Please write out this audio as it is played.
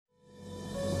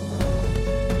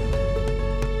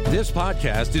This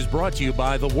podcast is brought to you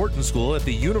by the Wharton School at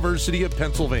the University of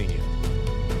Pennsylvania.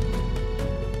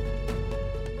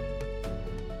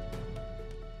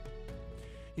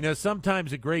 You know,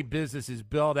 sometimes a great business is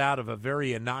built out of a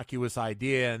very innocuous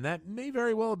idea, and that may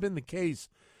very well have been the case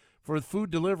for the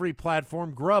food delivery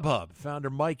platform Grubhub. Founder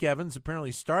Mike Evans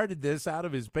apparently started this out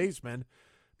of his basement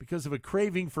because of a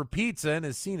craving for pizza and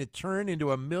has seen it turn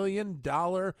into a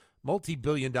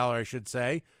multi-billion dollar, I should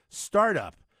say,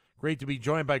 startup. Great to be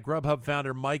joined by Grubhub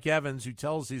founder Mike Evans, who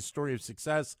tells his story of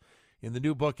success in the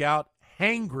new book out,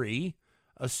 Hangry,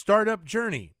 A Startup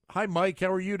Journey. Hi, Mike.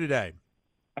 How are you today?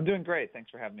 I'm doing great. Thanks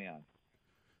for having me on.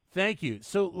 Thank you.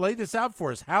 So lay this out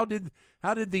for us. How did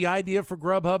the idea for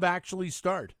Grubhub actually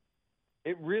start?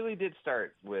 It really did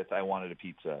start with I wanted a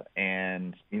pizza.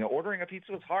 And, ordering a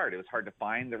pizza was hard. It was hard to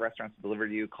find the restaurants to deliver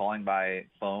to you. Calling by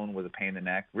phone was a pain in the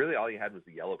neck. Really, all you had was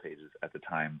the yellow pages at the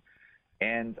time.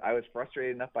 And I was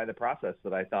frustrated enough by the process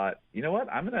that I thought, you know what,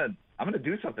 I'm gonna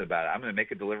do something about it. I'm gonna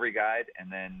make a delivery guide,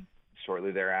 and then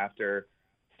shortly thereafter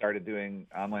started doing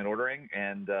online ordering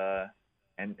and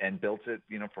built it,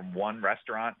 from one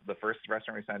restaurant, the first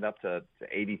restaurant we signed up to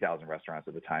 80,000 restaurants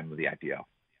at the time of the IPO.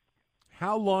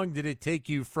 How long did it take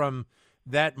you from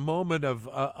that moment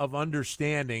of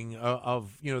understanding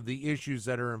of the issues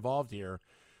that are involved here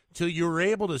till you were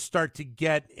able to start to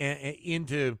get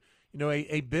into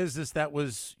a business that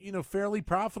was, fairly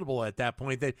profitable at that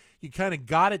point, that you kind of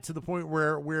got it to the point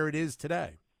where it is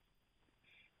today?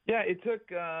 Yeah, it took,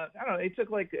 it took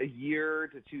like a year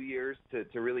to 2 years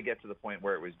to really get to the point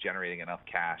where it was generating enough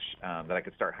cash that I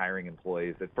could start hiring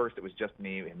employees. At first, it was just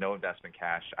me, no investment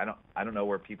cash. I don't know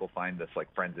where people find this, like,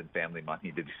 friends and family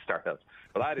money to do startups,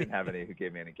 but I didn't have any who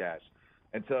gave me any cash.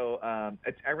 And so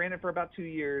I ran it for about 2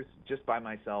 years just by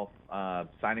myself,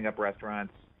 signing up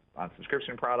restaurants on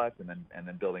subscription products and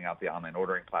then building out the online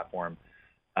ordering platform.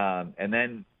 And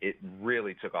then it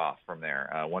really took off from there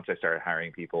once I started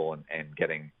hiring people and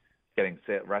getting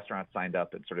restaurants signed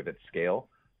up at sort of at scale.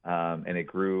 And it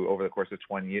grew over the course of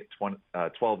 12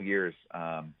 years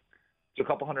to a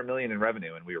couple $100 million in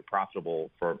revenue, and we were profitable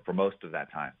for most of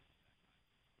that time.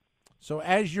 So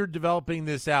as you're developing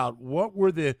this out, what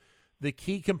were the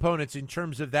key components in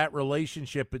terms of that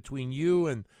relationship between you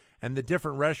and the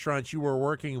different restaurants you were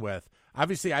working with?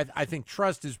 Obviously, I think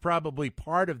trust is probably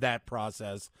part of that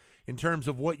process in terms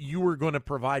of what you were going to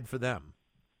provide for them.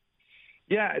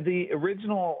 Yeah, the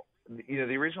original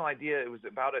idea, it was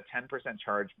about a 10%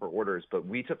 charge for orders, but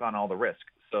we took on all the risk.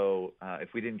 So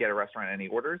if we didn't get a restaurant any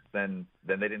orders, then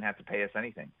they didn't have to pay us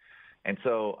anything. And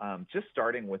so just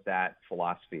starting with that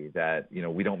philosophy that,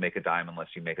 we don't make a dime unless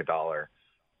you make a dollar,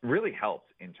 really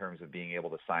helped in terms of being able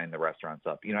to sign the restaurants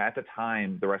up. At the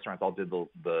time, the restaurants all did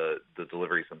the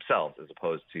deliveries themselves as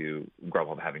opposed to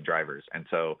Grubhub having drivers. And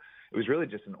so it was really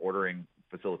just an ordering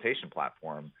facilitation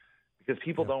platform because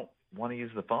people don't want to use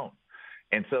the phone.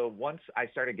 And so once I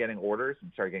started getting orders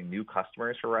and started getting new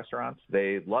customers for restaurants,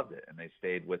 they loved it, and they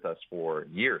stayed with us for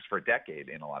years, for a decade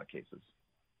in a lot of cases.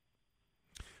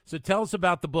 So tell us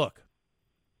about the book.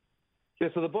 Yeah,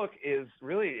 so the book is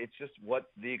really, it's just what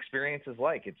the experience is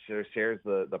like. It shares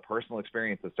the personal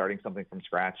experience of starting something from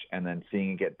scratch and then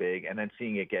seeing it get big and then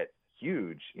seeing it get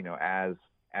huge, as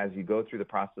you go through the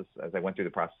process, as I went through the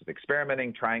process of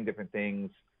experimenting, trying different things,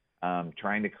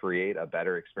 trying to create a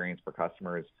better experience for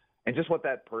customers, and just what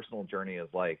that personal journey is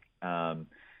like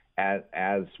as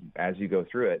you go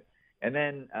through it. And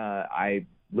then I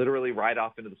literally ride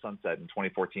off into the sunset in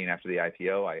 2014 after the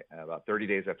IPO. About 30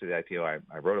 days after the IPO,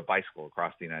 I rode a bicycle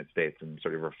across the United States and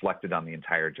sort of reflected on the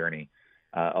entire journey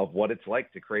of what it's like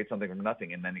to create something from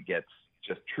nothing, and then it gets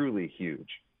just truly huge.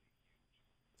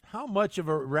 How much of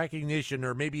a recognition,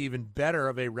 or maybe even better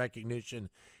of a recognition,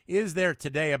 is there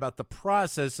today about the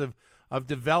process of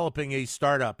developing a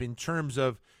startup in terms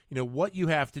of what you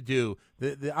have to do,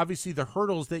 obviously the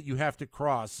hurdles that you have to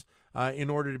cross in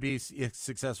order to be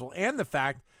successful, and the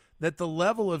fact that the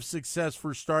level of success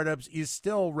for startups is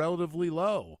still relatively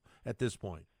low at this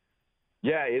point?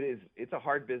 Yeah, it is. It's a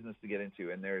hard business to get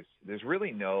into, and there's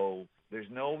really no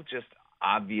just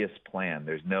obvious plan.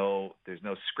 There's no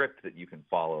script that you can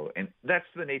follow, and that's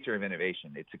the nature of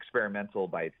innovation. It's experimental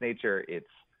by its nature. It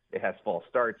has false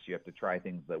starts. You have to try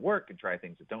things that work and try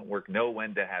things that don't work. Know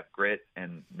when to have grit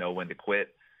and know when to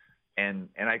quit. And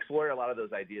I explore a lot of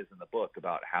those ideas in the book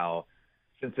about how,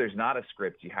 since there's not a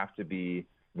script, you have to be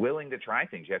willing to try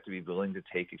things. You have to be willing to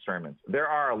take experiments. There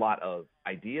are a lot of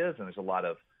ideas, and there's a lot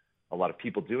of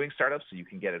people doing startups, so you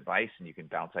can get advice and you can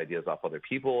bounce ideas off other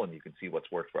people, and you can see what's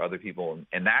worked for other people.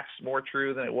 And that's more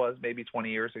true than it was maybe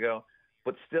 20 years ago.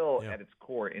 But still, at its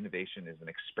core, innovation is an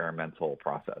experimental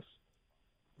process.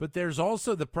 But there's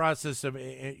also the process of,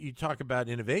 you talk about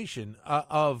innovation,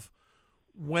 of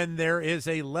when there is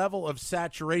a level of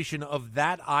saturation of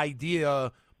that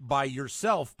idea by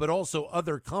yourself, but also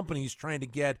other companies trying to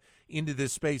get into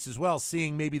this space as well,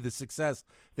 seeing maybe the success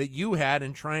that you had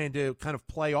and trying to kind of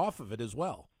play off of it as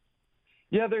well.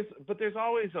 Yeah, there's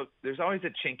always a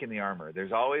chink in the armor.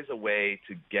 There's always a way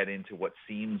to get into what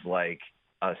seems like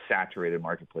a saturated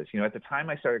marketplace. At the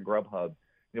time I started Grubhub,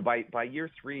 by year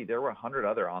 3 there were 100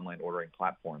 other online ordering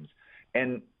platforms,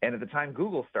 and at the time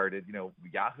Google started,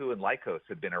 Yahoo and Lycos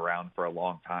had been around for a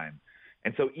long time.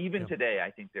 And so even today, I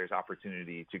think there's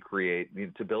opportunity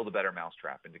to build a better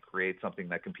mousetrap and to create something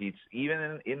that competes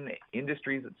even in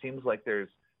industries that seems like there's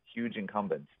huge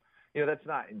incumbents. That's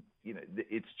not,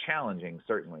 it's challenging,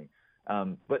 certainly.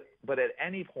 But at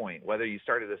any point, whether you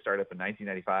started a startup in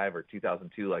 1995 or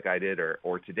 2002 like I did,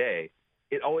 or today,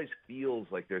 it always feels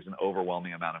like there's an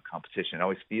overwhelming amount of competition. It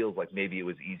always feels like maybe it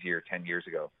was easier 10 years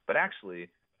ago. But actually,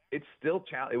 it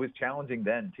was challenging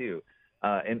then, too.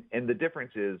 And the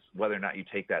difference is whether or not you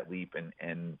take that leap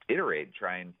and iterate,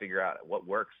 try and figure out what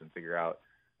works and figure out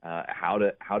how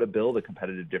to build a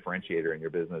competitive differentiator in your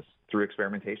business through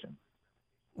experimentation.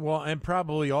 Well, and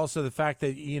probably also the fact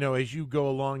that, as you go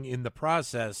along in the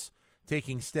process,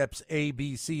 taking steps A,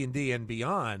 B, C, and D and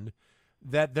beyond,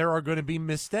 that there are going to be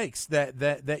mistakes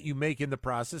that you make in the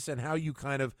process, and how you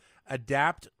kind of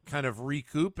adapt, kind of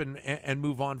recoup and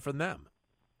move on from them.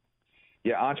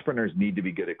 Yeah, entrepreneurs need to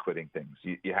be good at quitting things.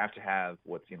 You have to have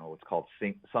what's called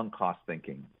sunk cost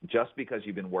thinking. Just because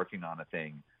you've been working on a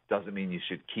thing doesn't mean you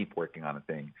should keep working on a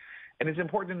thing. And it's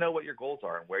important to know what your goals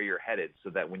are and where you're headed,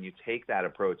 so that when you take that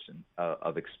approach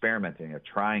of experimenting, of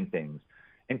trying things,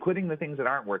 and quitting the things that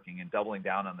aren't working and doubling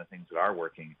down on the things that are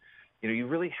working, you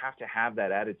really have to have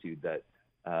that attitude that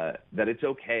it's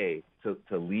okay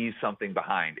to leave something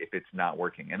behind if it's not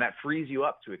working, and that frees you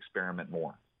up to experiment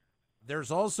more. There's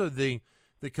also the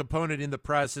component in the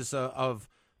process of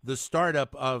the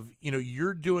startup of,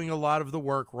 you're doing a lot of the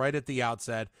work right at the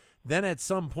outset. Then at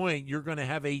some point, you're going to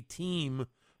have a team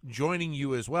joining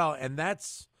you as well. And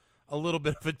that's a little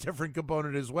bit of a different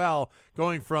component as well,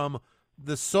 going from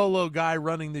the solo guy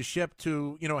running the ship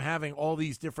to, having all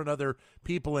these different other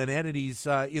people and entities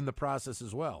in the process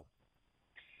as well.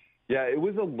 Yeah, it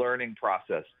was a learning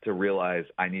process to realize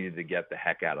I needed to get the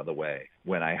heck out of the way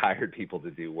when I hired people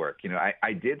to do work.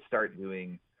 I did start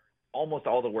doing almost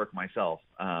all the work myself.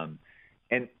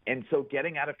 And so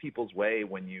getting out of people's way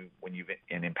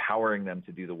and empowering them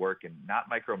to do the work and not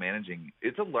micromanaging,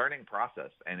 it's a learning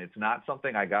process. And it's not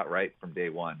something I got right from day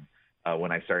one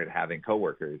when I started having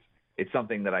coworkers. It's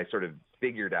something that I sort of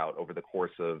figured out over the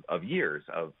course of years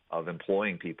of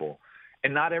employing people.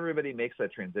 And not everybody makes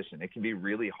that transition. It can be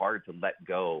really hard to let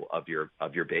go of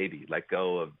your baby, let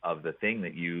go of the thing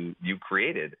that you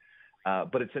created.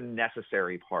 But it's a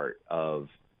necessary part of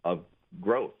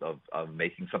growth, of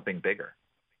making something bigger.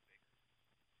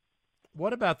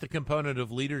 What about the component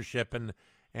of leadership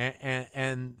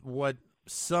and what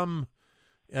some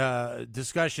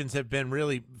discussions have been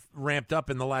really ramped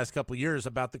up in the last couple of years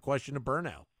about the question of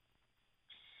burnout?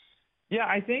 Yeah,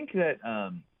 I think that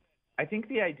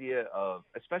the idea of,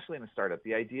 especially in a startup,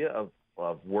 the idea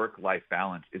of work-life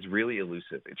balance is really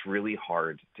elusive. It's really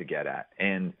hard to get at.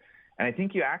 And I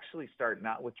think you actually start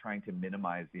not with trying to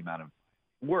minimize the amount of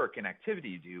work and activity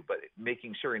you do, but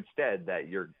making sure instead that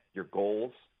your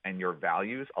goals and your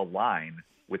values align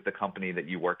with the company that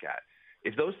you work at.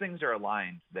 If those things are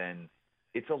aligned, then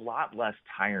it's a lot less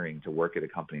tiring to work at a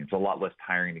company. It's a lot less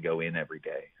tiring to go in every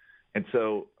day. And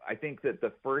so I think that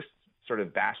the first sort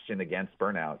of bastion against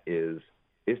burnout is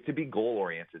to be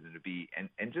goal-oriented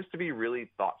and just to be really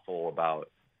thoughtful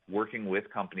about working with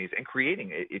companies and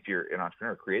creating, if you're an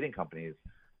entrepreneur, creating companies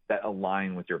that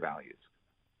align with your values.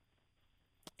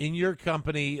 In your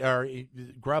company, or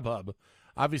Grubhub,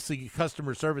 obviously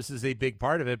customer service is a big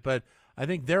part of it, but I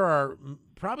think there are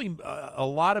probably a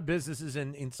lot of businesses,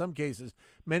 and in some cases,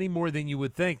 many more than you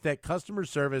would think, that customer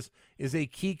service is a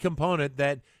key component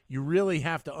that you really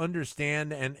have to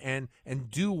understand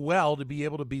and do well to be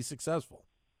able to be successful.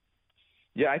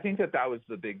 Yeah, I think that was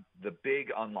the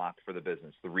big unlock for the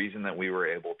business. The reason that we were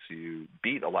able to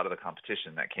beat a lot of the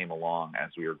competition that came along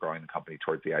as we were growing the company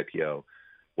towards the IPO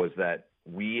was that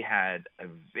we had a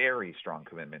very strong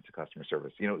commitment to customer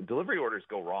service. Delivery orders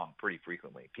go wrong pretty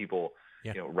frequently. People,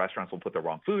 restaurants will put the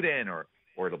wrong food in, or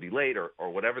it'll be late, or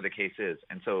whatever the case is.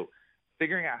 And so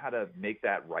figuring out how to make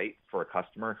that right for a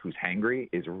customer who's hangry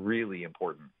is really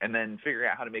important. And then figuring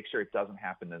out how to make sure it doesn't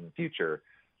happen in the future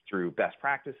through best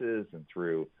practices and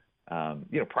through,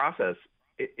 process,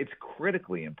 it's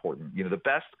critically important. The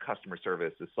best customer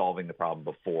service is solving the problem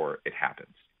before it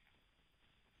happens.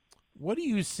 What do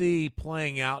you see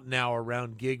playing out now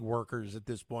around gig workers at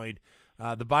this point?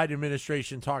 The Biden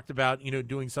administration talked about,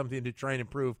 doing something to try and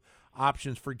improve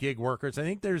options for gig workers. I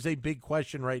think there's a big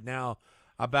question right now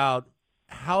about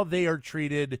how they are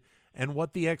treated and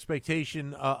what the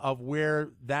expectation of where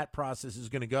that process is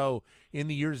going to go in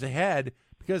the years ahead,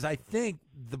 because I think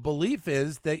the belief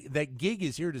is that gig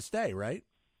is here to stay, right?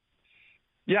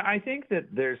 Yeah, I think that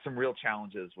there's some real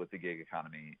challenges with the gig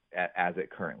economy as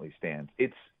it currently stands.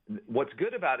 What's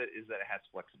good about it is that it has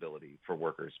flexibility for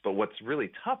workers, but what's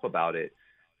really tough about it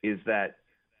is that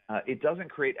it doesn't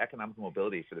create economic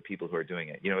mobility for the people who are doing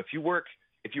it. If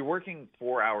you're working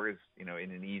 4 hours, in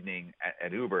an evening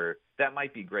at Uber, that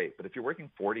might be great. But if you're working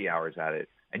 40 hours at it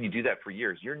and you do that for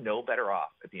years, you're no better off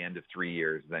at the end of 3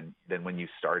 years than when you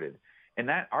started. And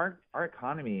that our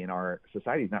economy and our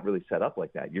society is not really set up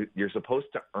like that. You're supposed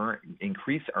to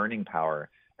increase earning power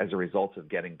as a result of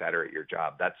getting better at your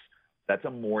job. That's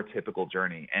a more typical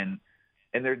journey. And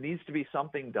there needs to be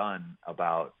something done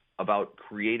about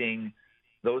creating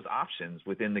those options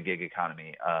within the gig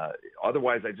economy.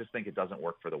 Otherwise, I just think it doesn't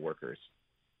work for the workers.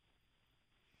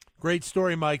 Great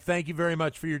story, Mike. Thank you very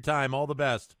much for your time. All the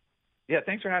best. Yeah,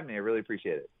 thanks for having me. I really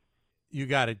appreciate it. You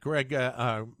got it. Greg,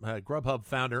 Grubhub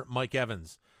founder Mike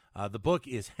Evans. The book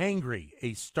is Hangry,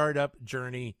 A Startup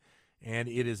Journey, and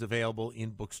it is available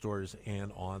in bookstores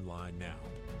and online now.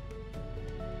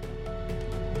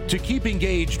 To keep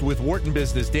engaged with Wharton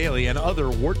Business Daily and other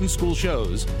Wharton School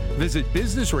shows, visit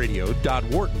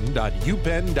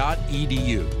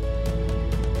businessradio.wharton.upenn.edu.